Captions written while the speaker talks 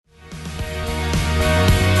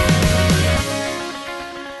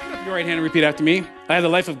right hand and repeat after me. I have the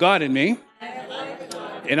life of God in me.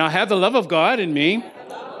 And I have the love of God in me.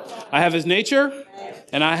 I have his nature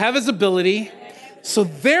and I have his ability. So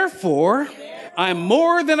therefore, I'm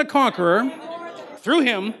more than a conqueror through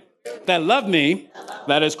him that loved me,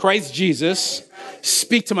 that is Christ Jesus.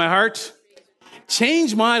 Speak to my heart,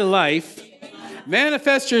 change my life,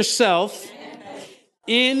 manifest yourself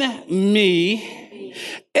in me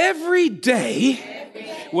every day.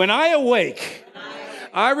 When I awake,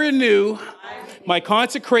 I renew my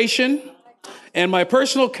consecration and my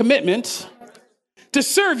personal commitment to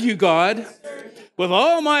serve you, God, with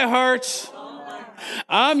all my heart.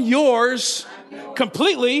 I'm yours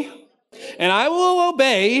completely, and I will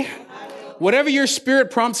obey whatever your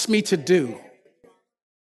spirit prompts me to do.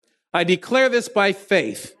 I declare this by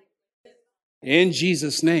faith in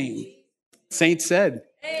Jesus' name. Saints said,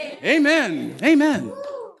 amen. Amen.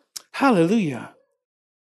 Hallelujah.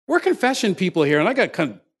 We're confession people here, and I got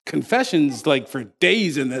confessions like for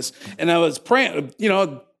days in this. And I was praying,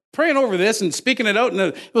 praying over this and speaking it out. And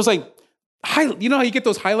it was like, you know how you get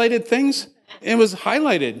those highlighted things? It was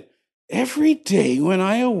highlighted. Every day when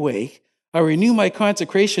I awake, I renew my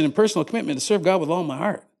consecration and personal commitment to serve God with all my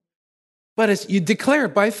heart. But you declare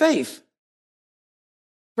it by faith.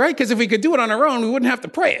 Right? Because if we could do it on our own, we wouldn't have to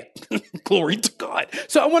pray it. Glory to God.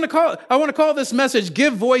 So I want to call this message,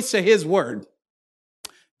 Give Voice to His Word.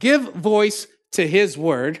 Give voice to His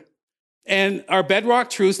Word. And our bedrock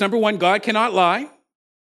truths, number one, God cannot lie.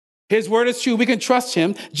 His word is true. We can trust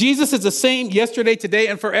him. Jesus is the same yesterday, today,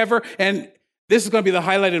 and forever. And this is going to be the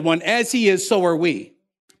highlighted one. As he is, so are we.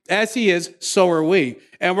 As he is, so are we.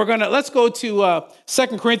 And let's go to 2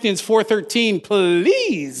 Corinthians 4:13,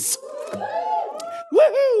 please.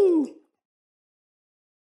 Woohoo!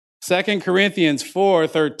 2 Corinthians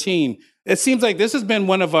 4:13. It seems like this has been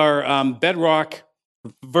one of our bedrock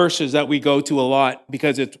verses that we go to a lot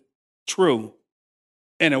because it's true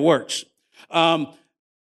and it works.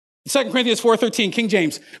 2 Corinthians 4:13, King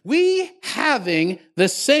James. We having the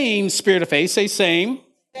same spirit of faith, say same.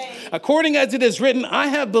 According as it is written, I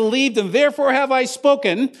have believed and therefore have I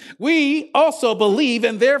spoken. We also believe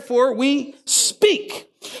and therefore we speak.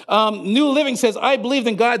 New Living says, I believed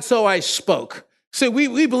in God, so I spoke. So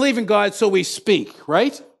we believe in God, so we speak,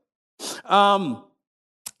 right? The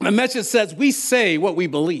message says, we say what we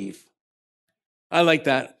believe. I like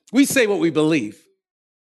that. We say what we believe.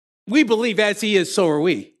 We believe as he is, so are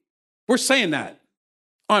we. We're saying that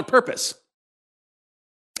on purpose.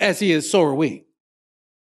 As he is, so are we.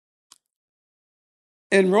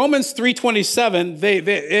 In Romans 3:27,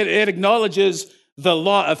 it acknowledges the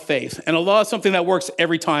law of faith. And a law is something that works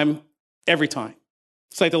every time, every time.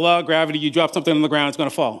 It's like the law of gravity. You drop something on the ground, it's going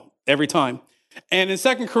to fall every time. And in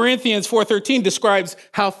 2 Corinthians 4:13 describes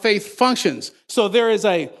how faith functions. So there is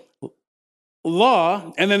a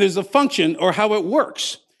law, and then there's a function or how it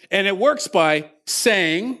works. And it works by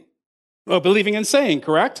saying, or believing and saying,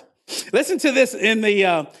 correct? Listen to this in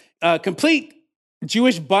the complete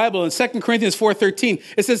Jewish Bible in 2 Corinthians 4:13.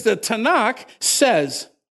 It says, the Tanakh says,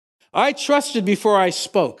 I trusted before I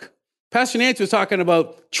spoke. Pastor Nancy was talking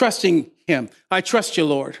about trusting him. I trust you,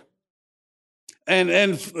 Lord. And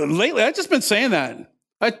lately, I've just been saying that.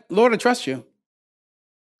 Lord, I trust you.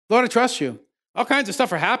 Lord, I trust you. All kinds of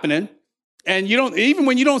stuff are happening. And you don't, even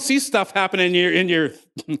when you don't see stuff happening in your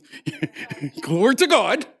glory to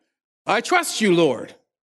God, I trust you, Lord.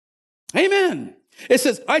 Amen. It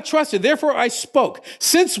says, I trusted, therefore I spoke.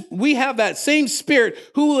 Since we have that same spirit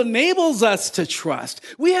who enables us to trust,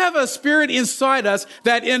 we have a spirit inside us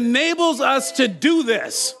that enables us to do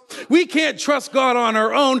this. We can't trust God on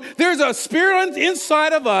our own. There's a spirit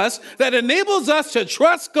inside of us that enables us to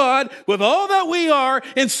trust God with all that we are,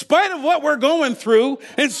 in spite of what we're going through,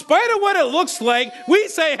 in spite of what it looks like. We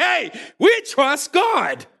say, hey, we trust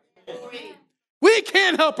God. We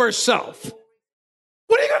can't help ourselves.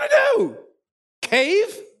 What are you going to do?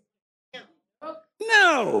 Cave?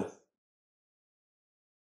 No.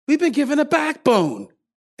 We've been given a backbone,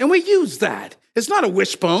 and we use that. It's not a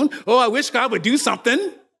wishbone. Oh, I wish God would do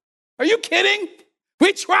something. Are you kidding?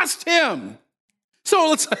 We trust him.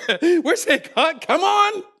 So we're saying, God, come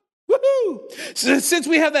on. Woohoo. So since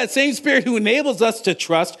we have that same spirit who enables us to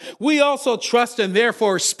trust, we also trust and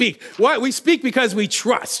therefore speak. Why? We speak because we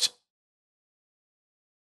trust.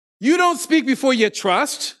 You don't speak before you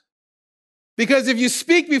trust. Because if you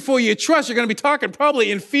speak before you trust, you're going to be talking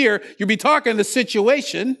probably in fear. You'll be talking the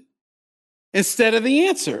situation instead of the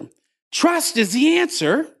answer. Trust is the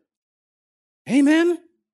answer. Amen.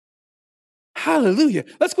 Hallelujah.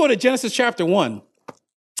 Let's go to Genesis chapter 1.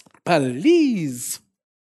 Please.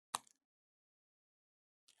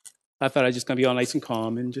 I thought I was just going to be all nice and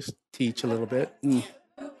calm and just teach a little bit.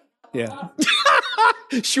 Yeah.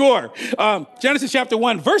 Sure. Genesis chapter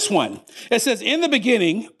 1, verse 1. It says, in the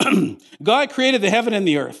beginning, God created the heaven and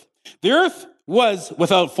the earth. The earth was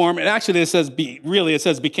without form. And actually, it says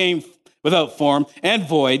became without form and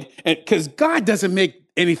void. Because God doesn't make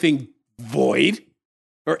anything void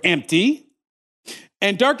or empty.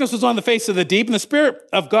 And darkness was on the face of the deep, and the Spirit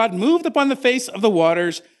of God moved upon the face of the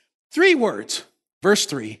waters. 3 words. Verse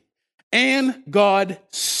 3. And God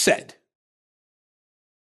said.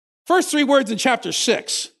 First 3 words in chapter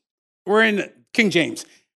 6 were in King James.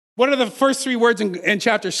 What are the first 3 words in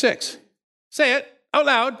chapter 6? Say it out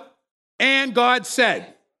loud. And God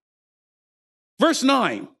said. Verse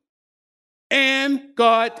 9. And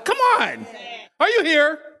God, come on. Are you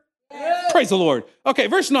here? Yes. Praise the Lord. Okay,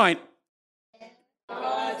 verse 9.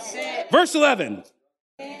 God said. Verse 11.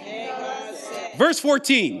 And God said. Verse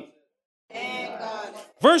 14. And God.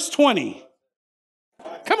 Verse 20.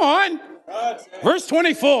 Come on. Verse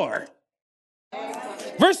 24.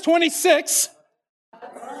 Verse 26.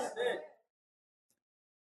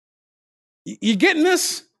 You getting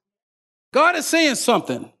this? God is saying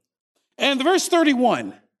something. And the verse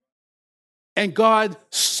 31. And God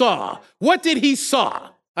saw. What did he saw?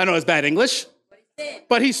 I know it's bad English,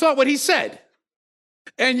 but he saw what he said.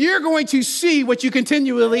 And you're going to see what you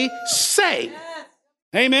continually say.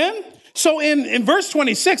 Amen? So in verse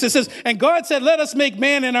 26, it says, and God said, let us make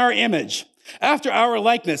man in our image, after our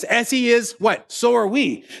likeness. As he is, what? So are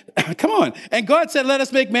we. Come on. And God said, let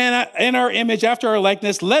us make man in our image, after our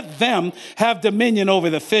likeness. Let them have dominion over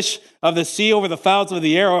the fish of the sea, over the fowls of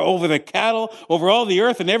the air, over the cattle, over all the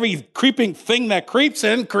earth, and every creeping thing that creeps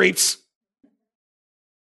and creeps.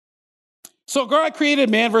 So God created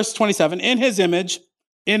man, verse 27, in his image.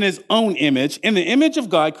 In his own image, in the image of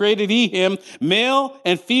God, created he him, male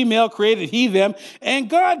and female created he them, and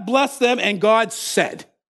God blessed them, and God said.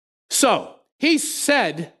 So, he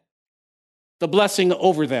said the blessing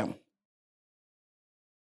over them.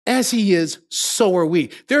 As he is, so are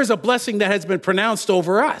we. There's a blessing that has been pronounced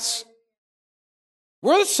over us.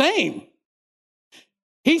 We're the same.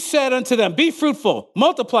 He said unto them, be fruitful,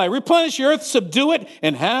 multiply, replenish the earth, subdue it,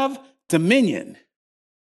 and have dominion.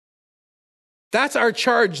 That's our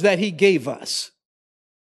charge that he gave us,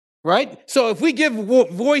 right? So if we give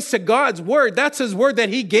voice to God's word, that's his word that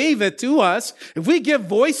he gave it to us. If we give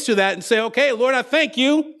voice to that and say, okay, Lord, I thank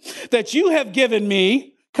you that you have given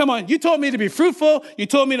me. Come on, you told me to be fruitful. You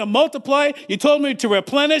told me to multiply. You told me to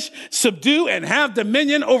replenish, subdue, and have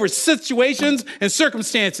dominion over situations and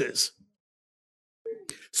circumstances.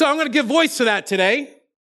 So I'm going to give voice to that today.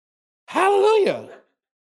 Hallelujah.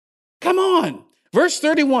 Come on. Verse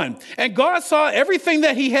 31, and God saw everything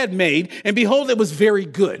that he had made, and behold, it was very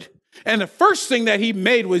good. And the first thing that he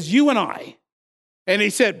made was you and I. And he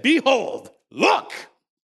said, behold, look,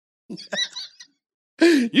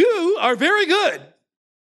 you are very good.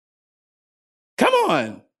 Come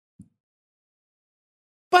on.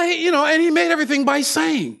 But, and he made everything by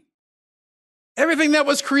saying. Everything that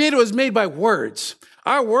was created was made by words.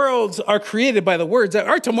 Our worlds are created by the words.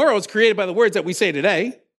 Our tomorrow is created by the words that we say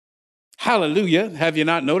today. Hallelujah. Have you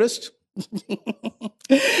not noticed?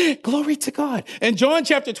 Glory to God. In John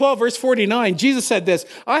chapter 12, verse 49, Jesus said this,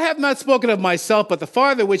 I have not spoken of myself, but the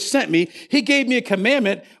Father which sent me, he gave me a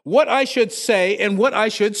commandment, what I should say and what I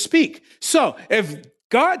should speak. So if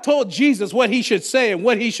God told Jesus what he should say and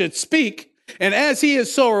what he should speak, and as he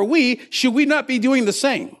is, so are we, should we not be doing the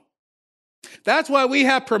same? That's why we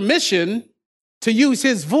have permission to use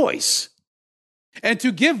his voice and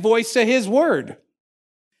to give voice to his word.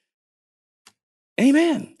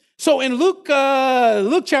 Amen. So in Luke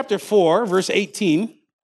chapter 4, verse 18,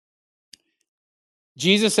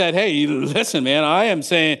 Jesus said, hey, listen, man, I'm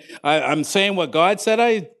saying what God said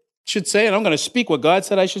I should say, and I'm going to speak what God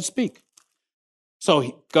said I should speak.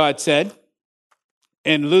 So God said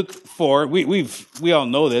in Luke 4, we all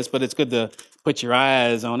know this, but it's good to put your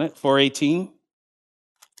eyes on it, 4:18.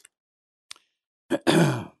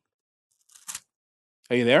 Are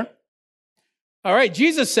you there? All right,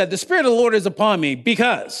 Jesus said, the Spirit of the Lord is upon me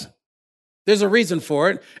because there's a reason for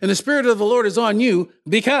it. And the Spirit of the Lord is on you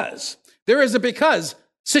because there is a because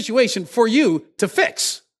situation for you to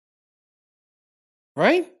fix.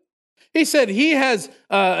 Right? He said, he has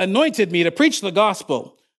anointed me to preach the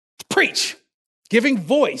gospel. Preach, giving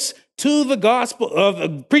voice to the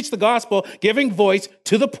gospel, preach the gospel, giving voice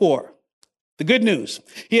to the poor. The good news.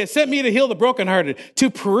 He has sent me to heal the brokenhearted,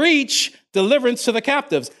 to preach deliverance to the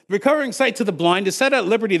captives, recovering sight to the blind, to set at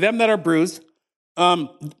liberty them that are bruised.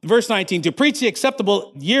 Verse 19, to preach the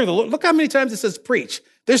acceptable year of the Lord. Look how many times it says preach.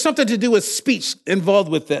 There's something to do with speech involved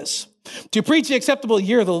with this. to preach the acceptable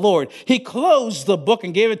year of the Lord. He closed the book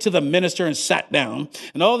and gave it to the minister and sat down.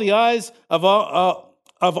 And all the eyes of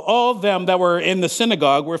all them that were in the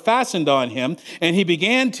synagogue were fastened on him. And he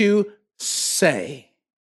began to say,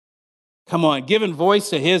 come on, giving voice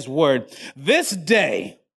to his word. This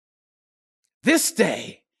day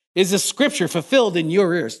is a scripture fulfilled in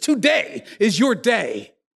your ears. Today is your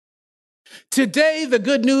day. Today, the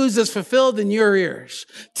good news is fulfilled in your ears.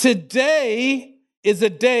 Today is a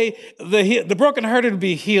day the brokenhearted will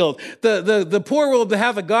be healed. The poor will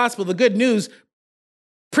have the gospel, the good news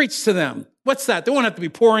preached to them. What's that? They won't have to be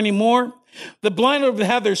poor anymore. The blind will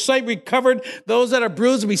have their sight recovered. Those that are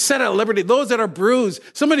bruised will be set at liberty. Those that are bruised.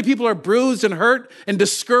 So many people are bruised and hurt and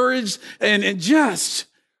discouraged and just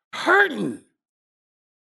hurting.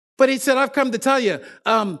 But he said, I've come to tell you,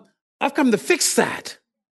 I've come to fix that.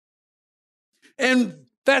 And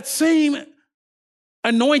that same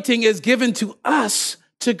anointing is given to us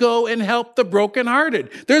to go and help the brokenhearted.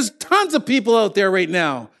 There's tons of people out there right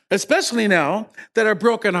now, especially now, that are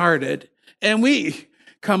brokenhearted. And we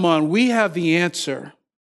have the answer.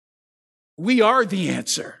 We are the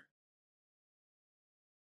answer.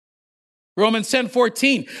 Romans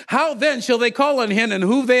 10:14. How then shall they call on him in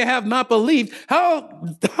whom they have not believed? How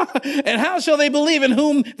shall they believe in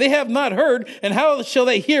whom they have not heard? And how shall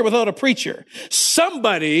they hear without a preacher?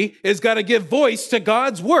 Somebody is got to give voice to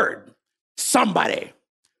God's word. Somebody.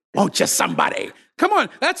 Won't you somebody? Come on,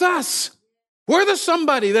 that's us. We're the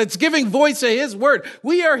somebody that's giving voice to his word.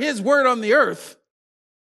 We are his word on the earth.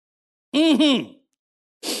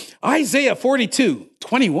 Isaiah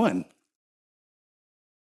 42:21.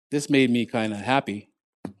 This made me kind of happy.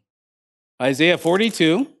 Isaiah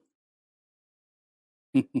 42.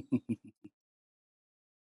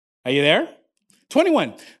 Are you there?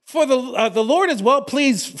 21. For the Lord is well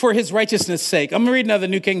pleased for his righteousness' sake. I'm reading out of the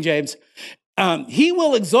New King James. He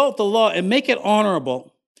will exalt the law and make it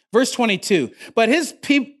honorable. Verse 22. But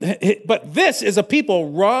this is a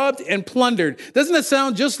people robbed and plundered. Doesn't it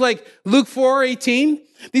sound just like Luke 4:18?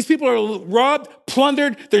 These people are robbed,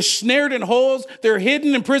 plundered, they're snared in holes, they're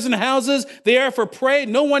hidden in prison houses, they are for prey,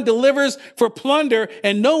 no one delivers for plunder,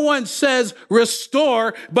 and no one says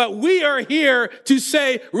restore, but we are here to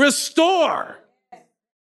say restore.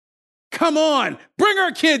 Come on, bring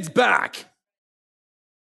our kids back.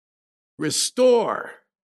 Restore.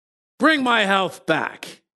 Bring my health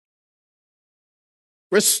back.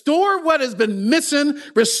 Restore what has been missing,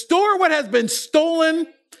 restore what has been stolen,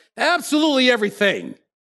 absolutely everything.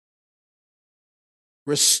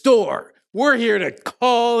 Restore. We're here to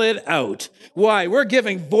call it out. Why? We're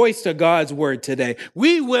giving voice to God's word today.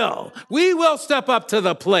 We will step up to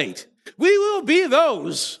the plate. We will be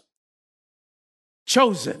those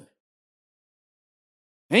chosen.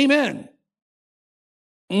 Amen.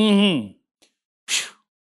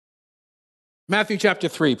 Matthew chapter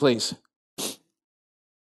 3, please.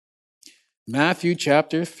 Matthew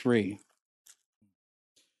chapter 3.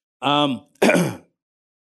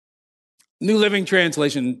 New Living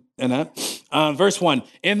Translation, in that. Verse 1.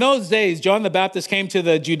 In those days, John the Baptist came to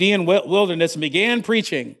the Judean wilderness and began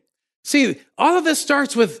preaching. See, all of this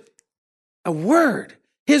starts with a word,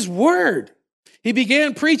 his word. He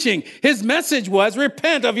began preaching. His message was,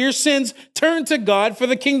 repent of your sins, turn to God, for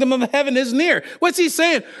the kingdom of heaven is near. What's he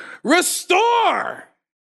saying? Restore.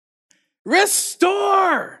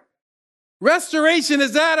 Restore. Restoration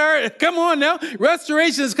is that our, come on now.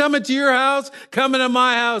 Restoration is coming to your house, coming to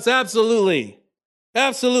my house. Absolutely.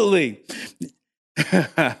 Absolutely.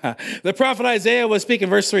 The prophet Isaiah was speaking,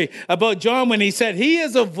 verse 3, about John when he said, he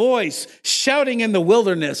is a voice shouting in the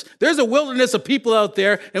wilderness. There's a wilderness of people out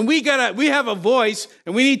there, and we have a voice,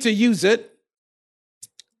 and we need to use it.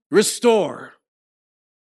 Restore.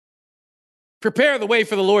 Prepare the way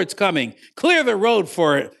for the Lord's coming. Clear the road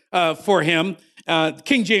for him.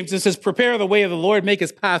 King James, it says, prepare the way of the Lord, make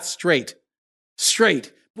his path straight.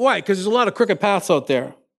 Straight. Why? Because there's a lot of crooked paths out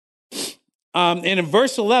there. And in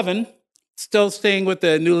verse 11, still staying with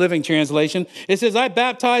the New Living Translation, it says, I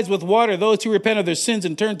baptize with water those who repent of their sins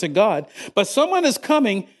and turn to God. But someone is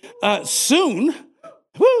coming soon,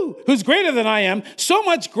 who's greater than I am, so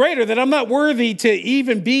much greater that I'm not worthy to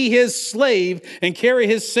even be his slave and carry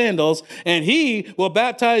his sandals. And he will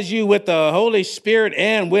baptize you with the Holy Spirit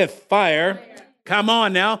and with fire. Come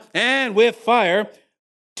on now. And with fire.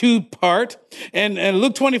 Two-part. And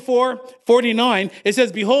Luke 24:49, it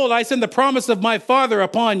says, behold, I send the promise of my Father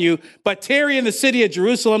upon you, but tarry in the city of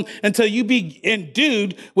Jerusalem until you be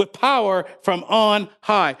endued with power from on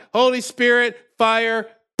high. Holy Spirit, fire,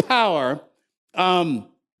 power. John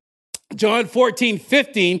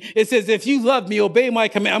 14:15, it says, if you love me, obey my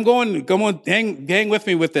command. Come on, hang with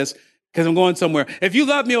me with this. because I'm going somewhere. If you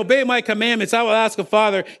love me, obey my commandments, I will ask the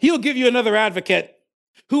Father. He'll give you another advocate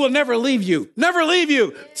who will never leave you. Never leave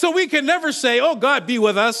you. So we can never say, oh, God, be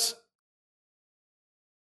with us.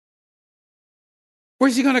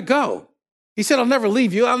 Where's he going to go? He said, I'll never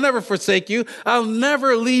leave you. I'll never forsake you. I'll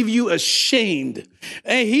never leave you ashamed.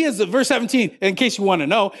 And he is, verse 17, in case you want to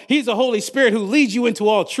know, he's the Holy Spirit who leads you into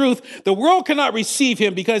all truth. The world cannot receive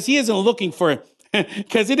him because he isn't looking for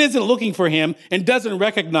because it isn't looking for him and doesn't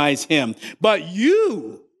recognize him. But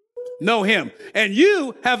you know him, and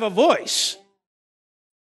you have a voice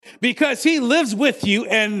because he lives with you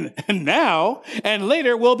and now and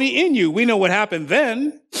later will be in you. We know what happened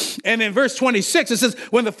then. And in verse 26, it says,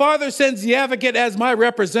 when the Father sends the advocate as my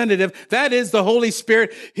representative, that is the Holy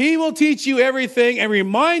Spirit, he will teach you everything and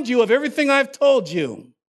remind you of everything I've told you.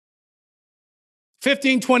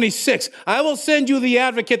 15:26, I will send you the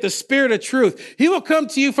advocate, the Spirit of truth. He will come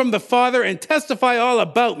to you from the Father and testify all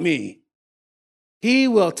about me. He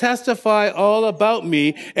will testify all about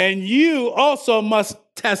me, and you also must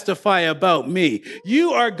testify about me.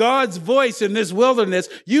 You are God's voice in this wilderness.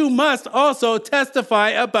 You must also testify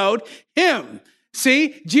about him.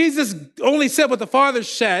 See, Jesus only said what the Father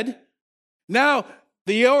said. Now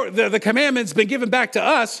the commandment's been given back to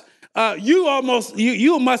us.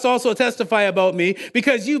 You must also testify about me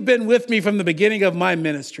because you've been with me from the beginning of my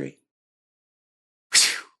ministry.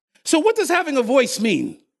 So what does having a voice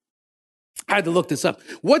mean? I had to look this up.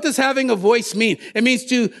 What does having a voice mean? It means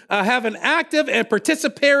to have an active and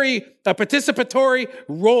participatory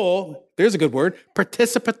role. There's a good word,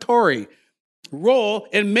 participatory role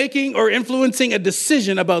in making or influencing a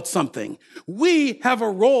decision about something. We have a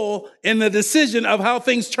role in the decision of how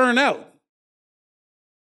things turn out.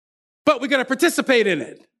 But we got to participate in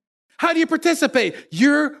it. How do you participate?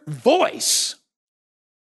 Your voice.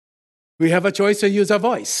 We have a choice to use our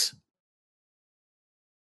voice.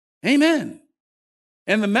 Amen.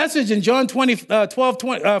 And the message in John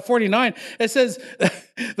 12:49, it says,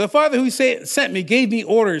 the Father who sent me gave me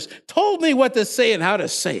orders, told me what to say and how to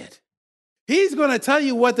say it. He's going to tell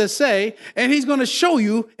you what to say, and he's going to show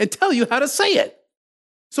you and tell you how to say it.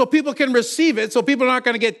 So people can receive it, so people are not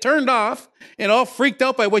going to get turned off and all freaked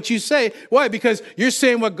out by what you say. Why? Because you're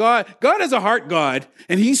saying what God is a heart God,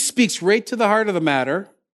 and he speaks right to the heart of the matter.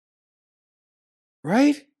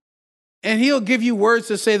 Right? And he'll give you words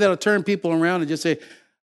to say that'll turn people around and just say,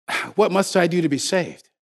 what must I do to be saved?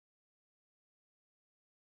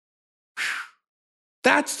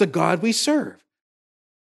 That's the God we serve.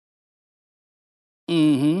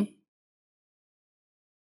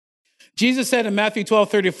 Jesus said in Matthew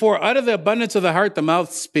 12:34, out of the abundance of the heart, the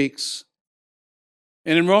mouth speaks.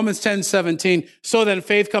 And in Romans 10:17, so then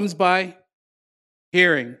faith comes by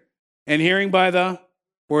hearing, and hearing by the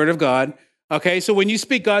word of God. Okay, so when you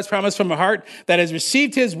speak God's promise from a heart that has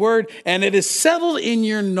received his word and it is settled in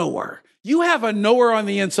your knower, you have a knower on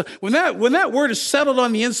the inside. When that word is settled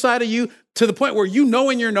on the inside of you to the point where you know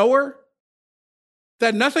in your knower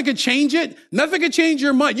that nothing could change it, nothing could change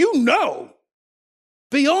your mind. You know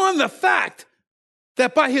beyond the fact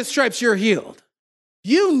that by his stripes you're healed.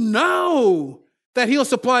 You know that he'll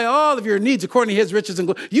supply all of your needs according to his riches and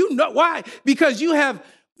glory. You know why? Because you have,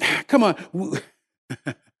 come on.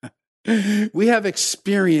 We have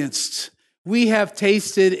experienced, we have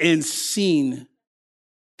tasted and seen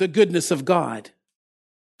the goodness of God.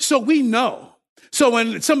 So we know. So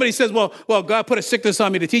when somebody says, well, God put a sickness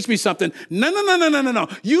on me to teach me something. No.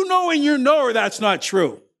 You know in your knower that's not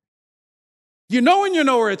true. You know in your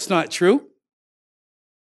knower it's not true.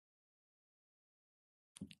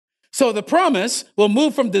 So the promise will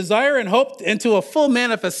move from desire and hope into a full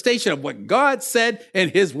manifestation of what God said in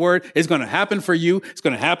his word is going to happen for you. It's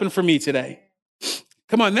going to happen for me today.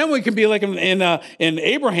 Come on, then we can be like in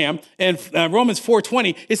Abraham in Romans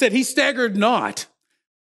 4:20. It said he staggered not.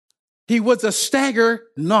 He was a stagger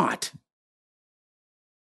not.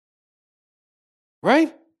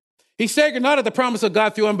 Right? He staggered not at the promise of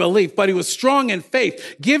God through unbelief, but he was strong in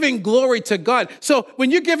faith, giving glory to God. So when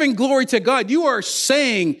you're giving glory to God, you are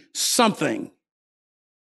saying something.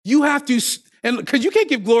 You have to, and because you can't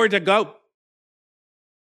give glory to God.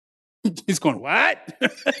 He's going, what?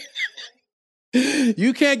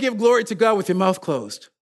 You can't give glory to God with your mouth closed.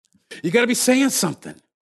 You got to be saying something.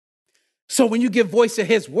 So when you give voice to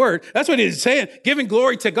his word, that's what he's saying, giving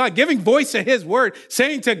glory to God, giving voice to his word,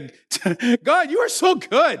 saying to God, you are so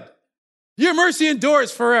good. Your mercy endures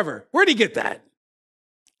forever. Where'd he get that?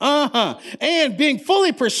 And being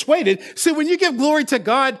fully persuaded. So when you give glory to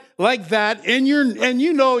God like that, and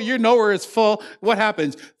you know your knower is full, what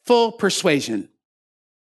happens? Full persuasion.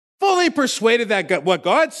 Fully persuaded that what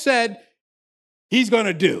God said he's going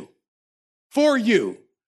to do for you.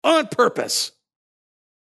 on purpose.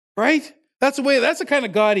 Right? That's the kind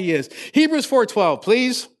of God he is. Hebrews 4:12,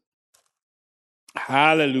 please.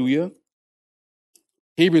 Hallelujah.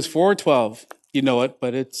 Hebrews 4:12. You know it,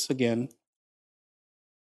 but it's good.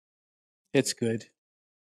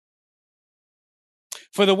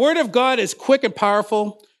 For the word of God is quick and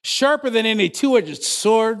powerful, sharper than any two-edged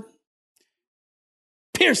sword,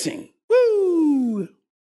 piercing. Woo!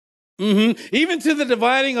 Even to the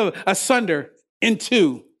dividing of asunder in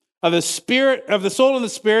two of the spirit, of the soul and the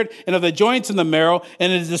spirit, and of the joints and the marrow,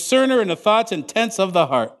 and is a discerner in the thoughts and intents of the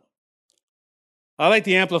heart. I like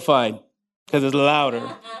the Amplified because it's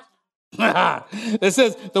louder. It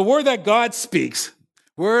says, the word that God speaks.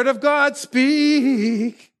 Word of God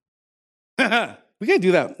speak. We got to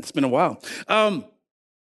do that. It's been a while.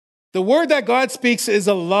 The word that God speaks is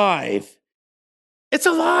alive. It's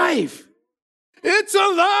alive. It's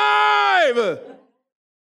alive.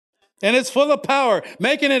 And it's full of power,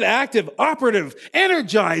 making it active, operative,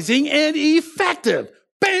 energizing, and effective.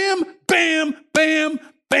 Bam, bam, bam,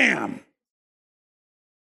 bam.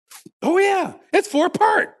 Oh, yeah. It's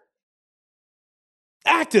 4-part.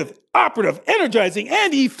 Active, operative, energizing,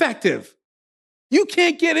 and effective. You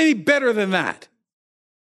can't get any better than that.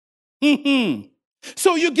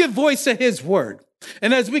 So you give voice to his word.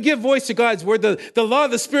 And as we give voice to God's word, the law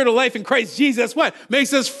of the spirit of life in Christ Jesus, what?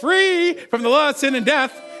 Makes us free from the law of sin and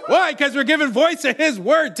death. Why? Because we're giving voice to his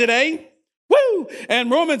word today. Woo! And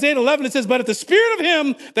Romans 8:11, it says, but if the spirit of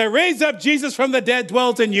him that raised up Jesus from the dead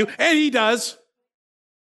dwells in you, and he does.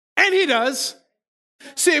 And he does.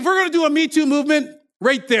 See, if we're going to do a Me Too movement,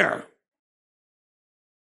 right there.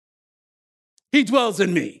 He dwells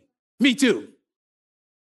in me. Me too.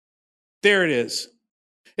 There it is.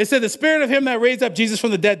 It said, the spirit of him that raised up Jesus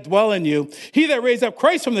from the dead dwell in you. He that raised up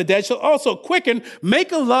Christ from the dead shall also quicken,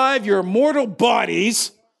 make alive your mortal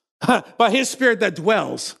bodies by his spirit that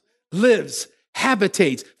dwells, lives,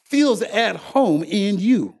 habitates, feels at home in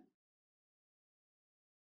you.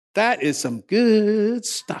 That is some good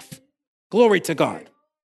stuff. Glory to God.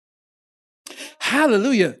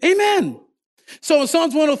 Hallelujah. Amen. So in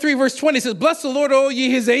Psalms 103, verse 20, it says, bless the Lord, O ye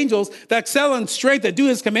his angels, that excel in strength, that do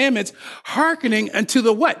his commandments, hearkening unto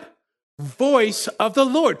the what? Voice of the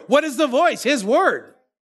Lord. What is the voice? His word.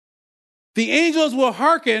 The angels will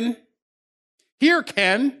hearken. Hear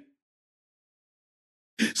can.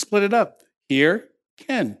 Split it up. Hear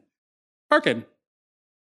can. Hearken.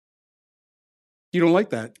 You don't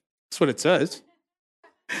like that. That's what it says.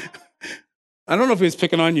 I don't know if he's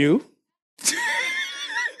picking on you.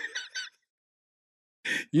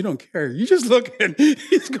 You don't care. You just look and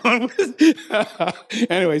he's going with.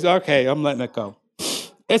 Anyways, okay, I'm letting it go.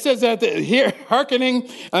 It says that here, hearkening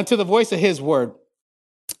unto the voice of his word.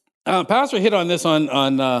 Pastor hit on this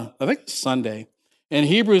on I think Sunday in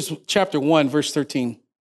Hebrews chapter 1, verse 13.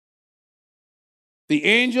 The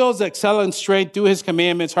angels excel in strength, do his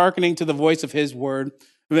commandments, hearkening to the voice of his word.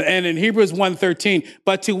 And in Hebrews 1:13,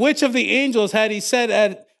 but to which of the angels had he said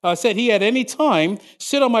he at any time,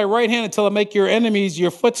 sit on my right hand until I make your enemies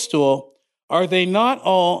your footstool? Are they not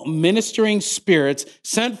all ministering spirits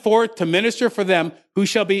sent forth to minister for them who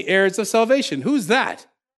shall be heirs of salvation? Who's that?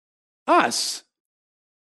 Us.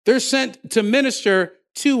 They're sent to minister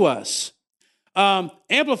to us.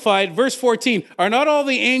 Amplified, verse 14, are not all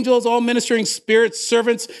the angels, all ministering spirits,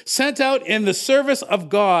 servants, sent out in the service of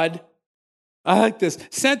God? I like this.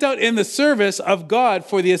 Sent out in the service of God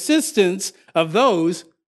for the assistance of those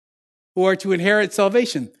who are to inherit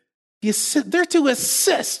salvation. They're to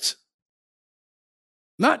assist.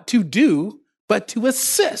 Not to do, but to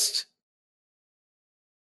assist.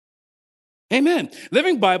 Amen.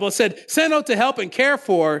 Living Bible said, sent out to help and care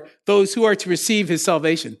for those who are to receive his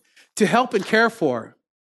salvation. To help and care for.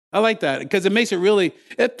 I like that because it makes it really,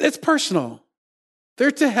 it's personal.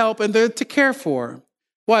 They're to help and they're to care for.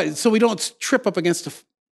 Why? So we don't trip up against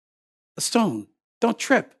a stone. Don't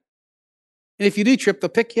trip. And if you do trip, they'll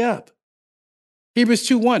pick you up. Hebrews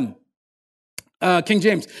 2:1, King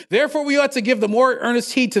James. Therefore we ought to give the more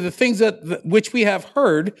earnest heed to the things which we have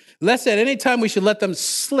heard, lest at any time we should let them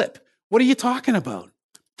slip. What are you talking about?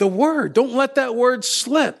 The word. Don't let that word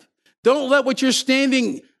slip. Don't let what you're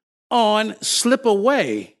standing on slip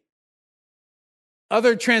away.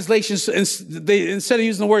 Other translations, instead of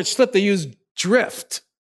using the word slip, they use drift.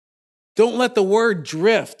 Don't let the word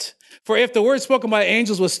drift. For if the word spoken by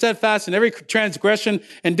angels was steadfast and every transgression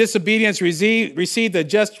and disobedience receive the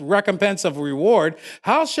just recompense of reward,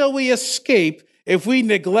 how shall we escape if we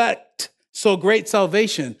neglect so great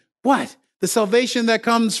salvation? What? The salvation that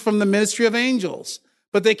comes from the ministry of angels.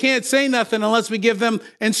 But they can't say nothing unless we give them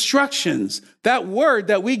instructions. That word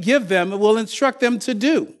that we give them will instruct them to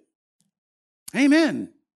do.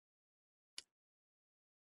 Amen.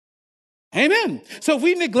 Amen. So if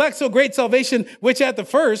we neglect so great salvation, which at the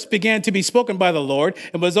first began to be spoken by the Lord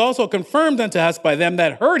and was also confirmed unto us by them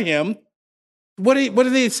that heard him, what are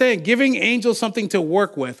they saying? Giving angels something to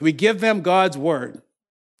work with. We give them God's word.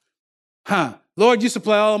 Lord, you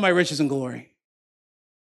supply all of my riches and glory.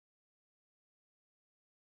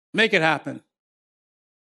 Make it happen.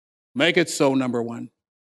 Make it so, number one.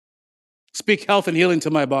 Speak health and healing to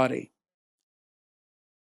my body.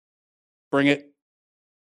 Bring it.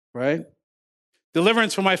 Right?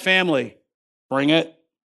 Deliverance for my family. Bring it.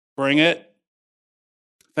 Bring it.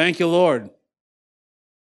 Thank you, Lord.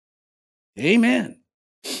 Amen.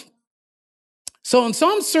 So in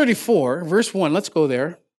Psalms 34, verse 1, let's go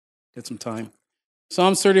there. Get some time.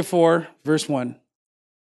 Psalms 34, verse 1.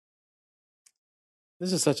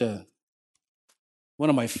 This is one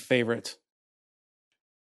of my favorites.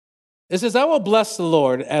 It says, I will bless the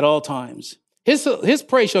Lord at all times. His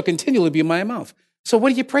praise shall continually be in my mouth. So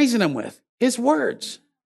what are you praising him with? His words.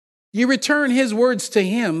 You return his words to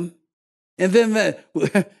him, and then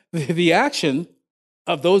the action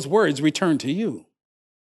of those words return to you.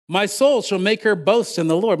 My soul shall make her boast in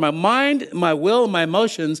the Lord. My mind, my will, and my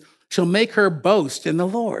emotions shall make her boast in the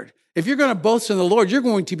Lord. If you're going to boast in the Lord, you're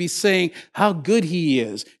going to be saying how good he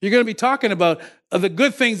is. You're going to be talking about the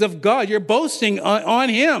good things of God. You're boasting on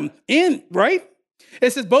him, right?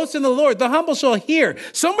 It says, boast in the Lord. The humble shall hear.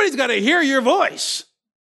 Somebody's got to hear your voice.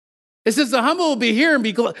 It says, the humble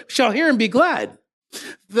shall hear and be glad.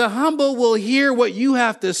 The humble will hear what you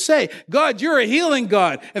have to say. God, you're a healing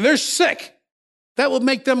God, and they're sick. That will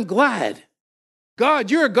make them glad. God,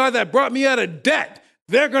 you're a God that brought me out of debt.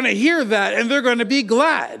 They're going to hear that, and they're going to be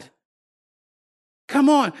glad. Come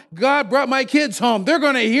on, God brought my kids home. They're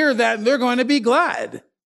going to hear that, and they're going to be glad.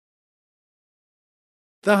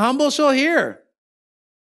 The humble shall hear.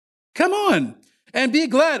 Come on, and be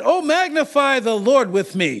glad. Oh, magnify the Lord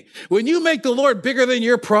with me. When you make the Lord bigger than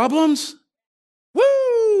your problems,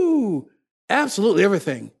 woo! Absolutely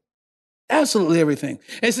everything. Absolutely everything.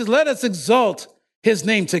 And it says, let us exalt his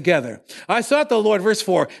name together. I sought the Lord, verse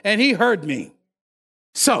 4, and he heard me.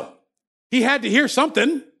 So, he had to hear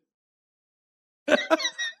something.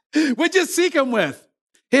 What'd you seek him with?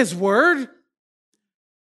 His word.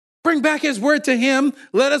 Bring back his word to him.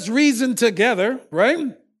 Let us reason together,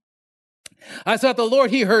 right? I sought the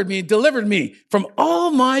Lord, he heard me, delivered me from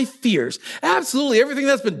all my fears. Absolutely everything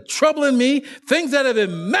that's been troubling me, things that have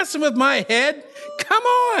been messing with my head. Come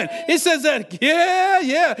on. It says that,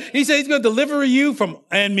 yeah. He said he's going to deliver you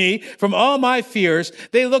and me from all my fears.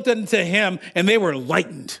 They looked into him and they were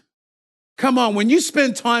lightened. Come on, when you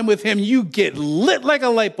spend time with him, you get lit like a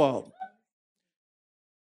light bulb.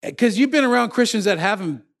 Because you've been around Christians that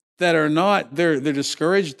they're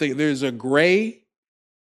discouraged. There's a gray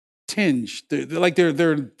tinge. They're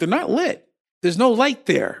not lit. There's no light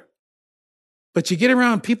there. But you get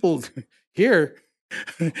around people here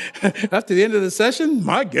after the end of the session,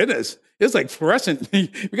 my goodness, it's like fluorescent. We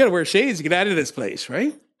got to wear shades to get out of this place,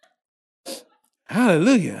 right?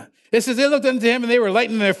 Hallelujah. It says they looked unto him and they were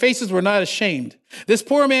lightened and their faces were not ashamed. This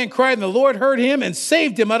poor man cried and the Lord heard him and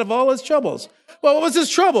saved him out of all his troubles. Well, what was his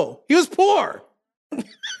trouble? He was poor.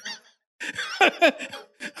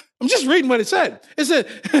 I'm just reading what it said. It said,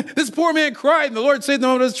 this poor man cried and the Lord saved him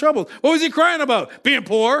out of his troubles. What was he crying about? Being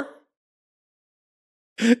poor?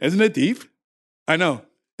 Isn't it deep? I know.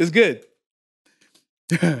 It's good.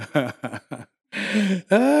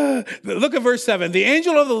 Look at verse 7. The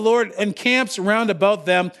angel of the Lord encamps round about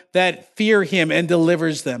them that fear him and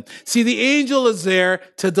delivers them. See, the angel is there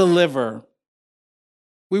to deliver.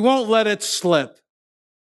 We won't let it slip.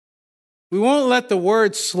 We won't let the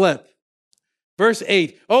word slip. Verse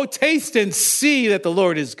 8, oh, taste and see that the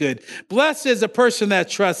Lord is good. Blessed is a person that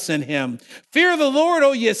trusts in him. Fear the Lord,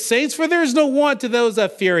 O ye saints, for there is no want to those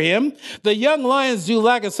that fear him. The young lions do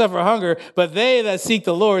lack and suffer hunger, but they that seek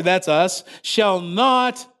the Lord, that's us, shall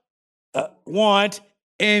not want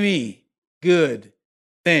any good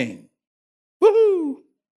thing. Woohoo!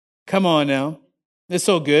 Come on now. It's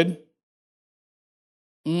so good.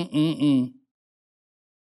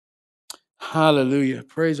 Hallelujah.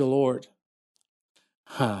 Praise the Lord.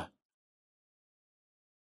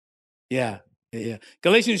 Yeah.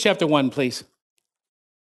 Galatians chapter 1, please.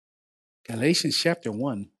 Galatians chapter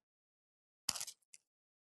 1.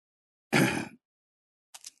 Come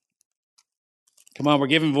on, we're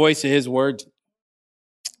giving voice to his word.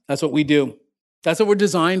 That's what we do. That's what we're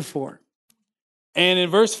designed for. And in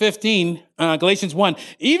verse 15, Galatians 1,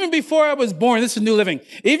 even before I was born, this is New Living,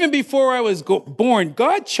 even before I was born,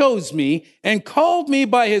 God chose me and called me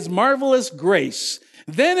by his marvelous grace.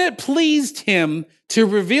 Then it pleased him to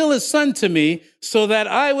reveal his son to me so that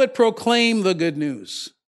I would proclaim the good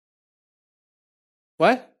news.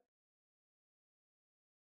 What?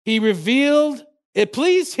 It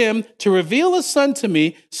pleased him to reveal his son to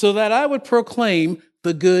me so that I would proclaim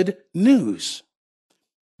the good news,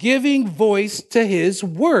 giving voice to his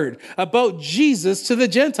word about Jesus to the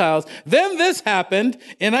Gentiles. Then this happened,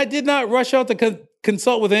 and I did not rush out to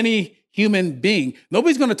consult with any human being.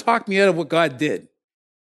 Nobody's going to talk me out of what God did.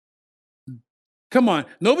 Come on.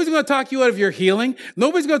 Nobody's going to talk you out of your healing.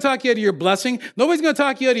 Nobody's going to talk you out of your blessing. Nobody's going to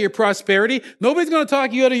talk you out of your prosperity. Nobody's going to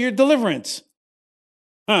talk you out of your deliverance.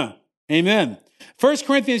 Amen. 1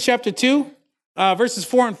 Corinthians chapter 2, verses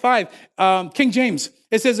 4 and 5, King James.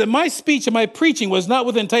 It says that my speech and my preaching was not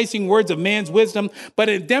with enticing words of man's wisdom, but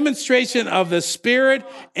a demonstration of the Spirit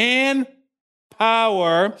and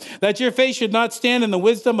power, that your faith should not stand in the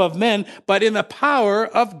wisdom of men, but in the power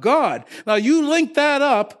of God. Now you link that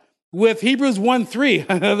up with Hebrews 1:3.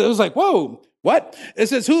 It was like, whoa, what? It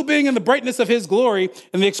says, who being in the brightness of his glory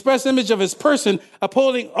and the express image of his person,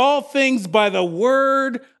 upholding all things by the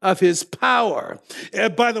word of his power.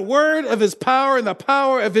 By the word of his power and the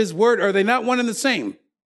power of his word, are they not one and the same?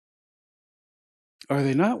 Are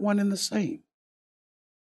they not one and the same?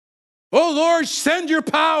 Oh Lord, send your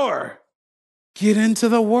power. Get into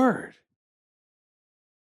the word.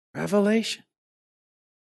 Revelation.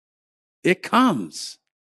 It comes.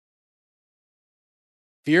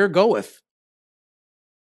 Fear goeth.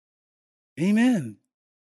 Amen.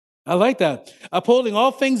 I like that. Upholding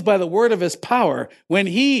all things by the word of his power, when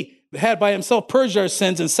he had by himself purged our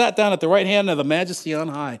sins and sat down at the right hand of the majesty on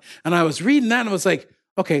high. And I was reading that and I was like,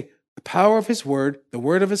 okay, the power of his word, the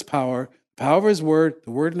word of his power, the power of his word,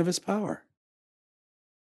 the word of his power.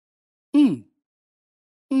 Things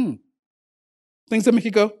that make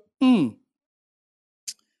you go,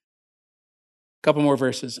 Couple more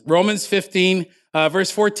verses. Romans 15, verse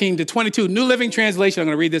 14 to 22, New Living Translation. I'm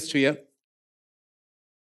going to read this to you.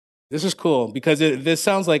 This is cool because this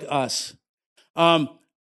sounds like us.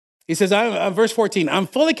 He says, verse 14, I'm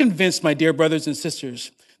fully convinced, my dear brothers and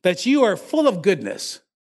sisters, that you are full of goodness.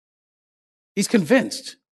 He's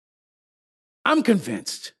convinced. I'm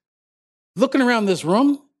convinced. Looking around this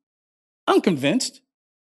room, I'm convinced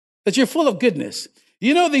that you're full of goodness.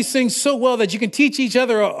 You know these things so well that you can teach each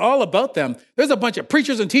other all about them. There's a bunch of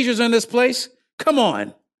preachers and teachers in this place. Come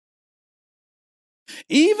on.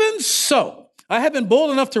 Even so, I have been bold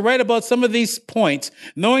enough to write about some of these points,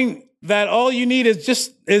 knowing that all you need is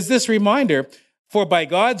this reminder. For by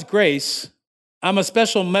God's grace, I'm a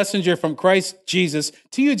special messenger from Christ Jesus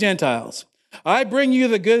to you Gentiles. I bring you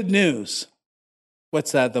the good news.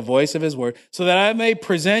 What's that? The voice of his word, so that I may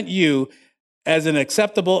present you as an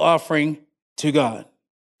acceptable offering to God,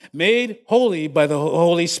 made holy by the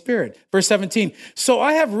Holy Spirit. Verse 17, so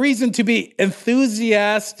I have reason to be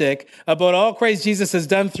enthusiastic about all Christ Jesus has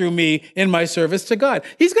done through me in my service to God.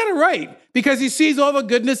 He's got it right because he sees all the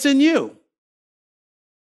goodness in you.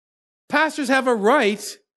 Pastors have a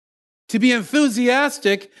right to be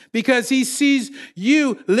enthusiastic because he sees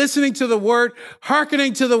you listening to the word,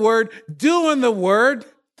 hearkening to the word, doing the word,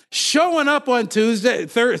 showing up on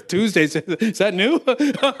Tuesdays. Is that new?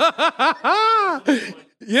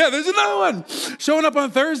 Yeah, there's another one. Showing up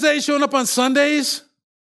on Thursdays, showing up on Sundays.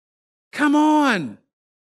 Come on.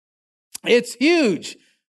 It's huge.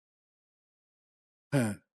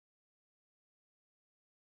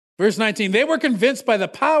 Verse 19, they were convinced by the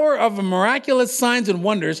power of miraculous signs and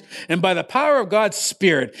wonders and by the power of God's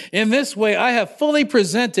Spirit. In this way, I have fully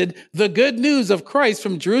presented the good news of Christ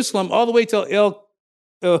from Jerusalem all the way till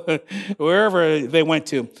wherever they went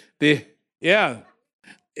to. There.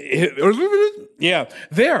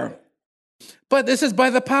 But this is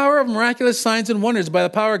by the power of miraculous signs and wonders, by the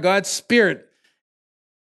power of God's Spirit.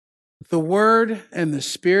 The Word and the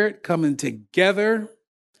Spirit coming together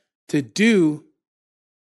to do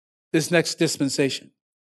this next dispensation.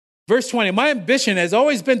 Verse 20, my ambition has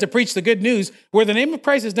always been to preach the good news where the name of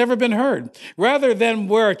Christ has never been heard, rather than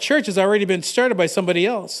where a church has already been started by somebody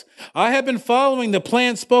else. I have been following the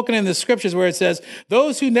plan spoken in the scriptures where it says,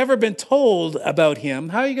 those who never been told about him,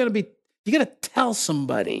 how are you going to you got to tell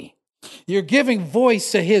somebody. You're giving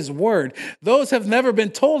voice to his word. Those have never been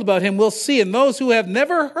told about him will see, and those who have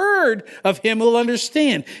never heard of him will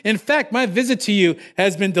understand. In fact, my visit to you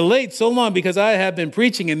has been delayed so long because I have been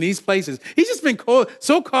preaching in these places. He's just been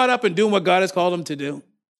so caught up in doing what God has called him to do.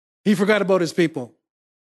 He forgot about his people.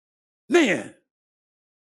 Man,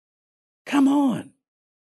 come on.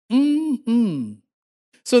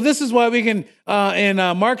 So this is why we can, in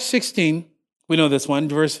Mark 16, we know this one,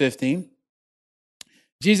 verse 15,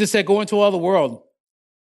 Jesus said, go into all the world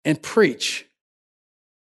and preach.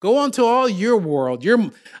 Go into all your world.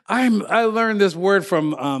 I learned this word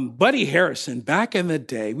from Buddy Harrison back in the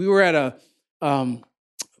day. We were at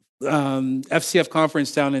FCF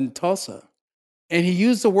conference down in Tulsa, and he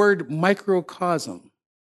used the word microcosm.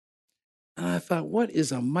 And I thought, what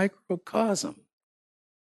is a microcosm?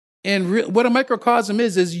 And what a microcosm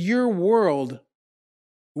is your world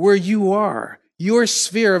where you are, your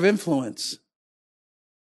sphere of influence.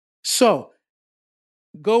 So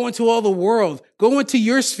go into all the world, go into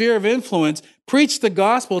your sphere of influence, preach the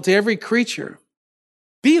gospel to every creature.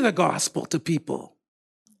 Be the gospel to people.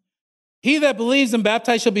 He that believes and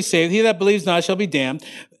baptized shall be saved. He that believes not shall be damned.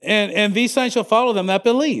 And these signs shall follow them that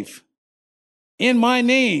believe. In my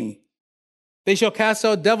name, they shall cast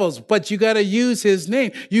out devils. But you got to use his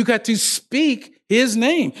name. You got to speak his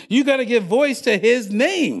name. You got to give voice to his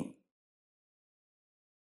name.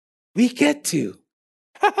 We get to.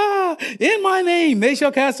 In my name, they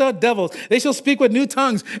shall cast out devils. They shall speak with new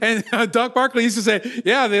tongues. And Doc Barkley used to say,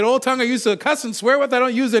 yeah, that old tongue I used to cuss and swear with, I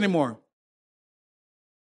don't use anymore.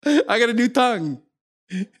 I got a new tongue.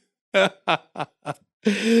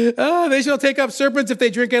 They shall take up serpents if they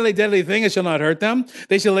drink any deadly thing, it shall not hurt them.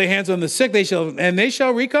 They shall lay hands on the sick, they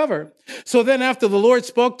shall recover. So then after the Lord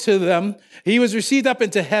spoke to them, he was received up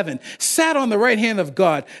into heaven, sat on the right hand of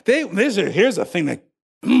God. Here's a thing that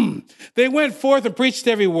they went forth and preached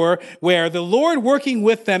everywhere, where the Lord working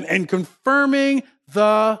with them and confirming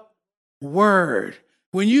the word.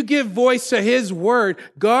 When you give voice to his word,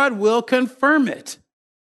 God will confirm it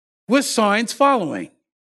with signs following.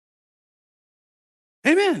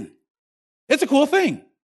 Amen. It's a cool thing.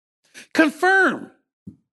 Confirm.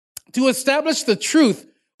 To establish the truth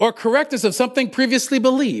or correctness of something previously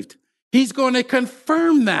believed. He's going to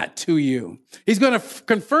confirm that to you. He's going to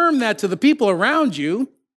confirm that to the people around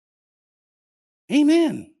you.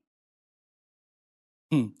 Amen.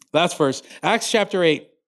 Last verse. Acts chapter 8,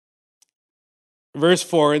 verse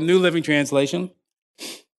 4 in New Living Translation.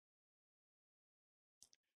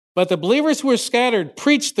 But the believers who were scattered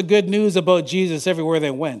preached the good news about Jesus everywhere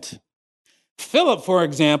they went. Philip, for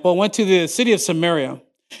example, went to the city of Samaria,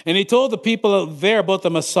 and he told the people there about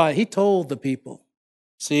the Messiah. He told the people.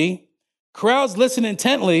 See? Crowds listened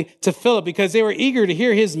intently to Philip because they were eager to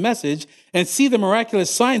hear his message and see the miraculous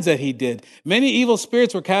signs that he did. Many evil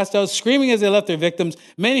spirits were cast out, screaming as they left their victims.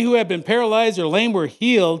 Many who had been paralyzed or lame were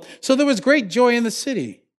healed. So there was great joy in the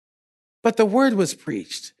city. But the word was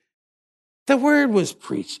preached. The word was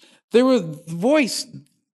preached. Voice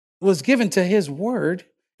was given to his word,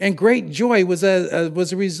 and great joy was a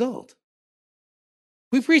result.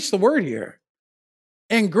 We preach the word here,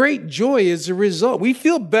 and great joy is the result. We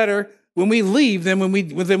feel better when we leave than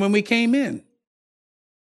when we came in,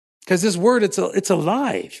 because this word it's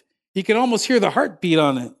alive. You can almost hear the heartbeat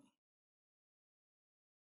on it.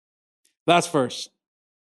 Last verse,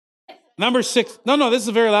 number 6. No, this is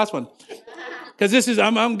the very last one, because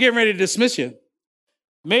I'm getting ready to dismiss you.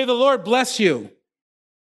 May the Lord bless you.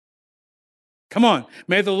 Come on.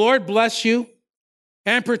 May the Lord bless you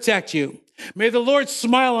and protect you. May the Lord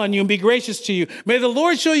smile on you and be gracious to you. May the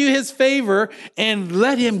Lord show you his favor and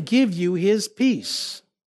let him give you his peace.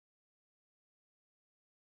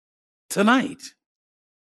 Tonight,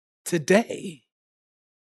 today,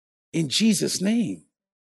 in Jesus' name.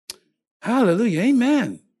 Hallelujah.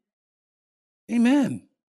 Amen. Amen.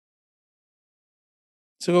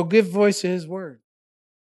 So go give voice to his word.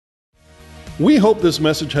 We hope this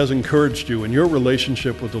message has encouraged you in your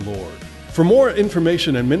relationship with the Lord. For more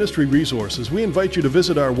information and ministry resources, we invite you to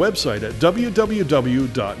visit our website at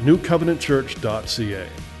www.newcovenantchurch.ca.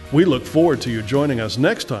 We look forward to you joining us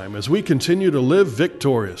next time as we continue to live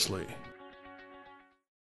victoriously.